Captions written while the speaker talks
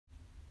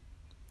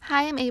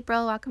Hi, I'm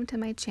April. Welcome to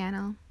my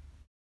channel.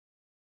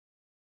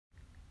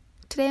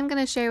 Today I'm going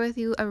to share with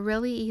you a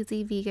really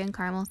easy vegan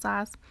caramel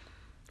sauce.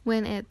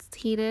 When it's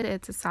heated,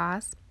 it's a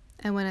sauce,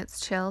 and when it's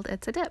chilled,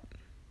 it's a dip.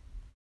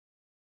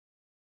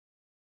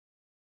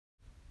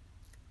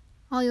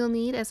 All you'll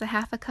need is a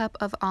half a cup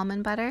of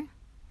almond butter,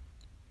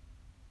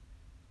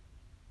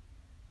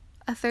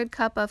 a third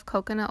cup of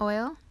coconut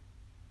oil,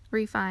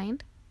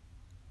 refined,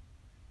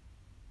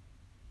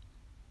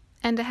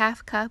 and a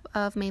half cup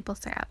of maple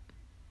syrup.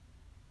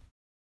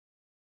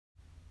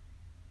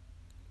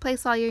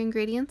 Place all your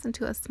ingredients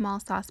into a small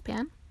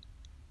saucepan.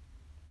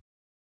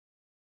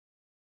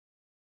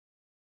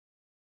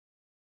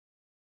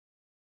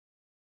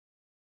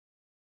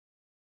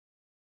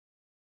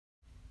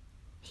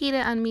 Heat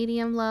it on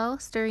medium-low,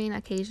 stirring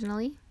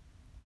occasionally.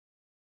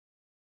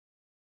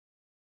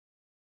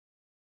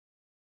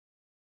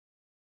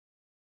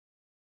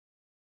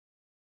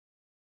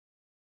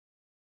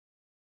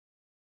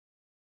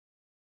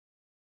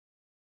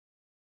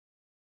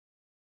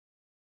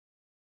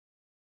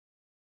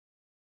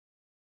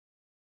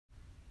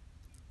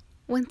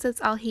 Once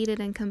it's all heated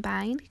and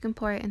combined, you can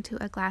pour it into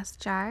a glass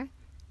jar.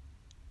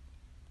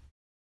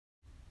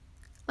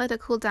 Let it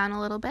cool down a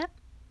little bit.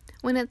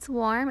 When it's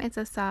warm, it's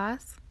a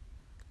sauce.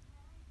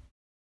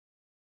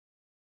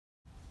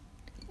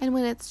 And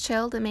when it's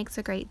chilled, it makes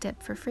a great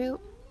dip for fruit.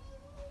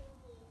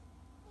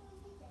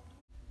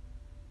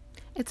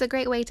 It's a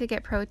great way to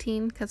get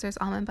protein because there's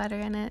almond butter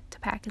in it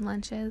to pack in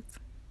lunches.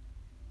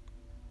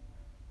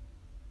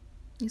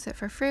 Use it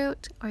for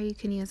fruit, or you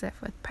can use it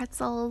with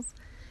pretzels.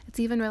 It's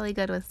even really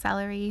good with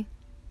celery.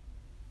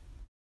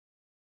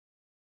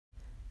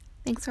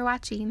 Thanks for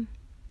watching.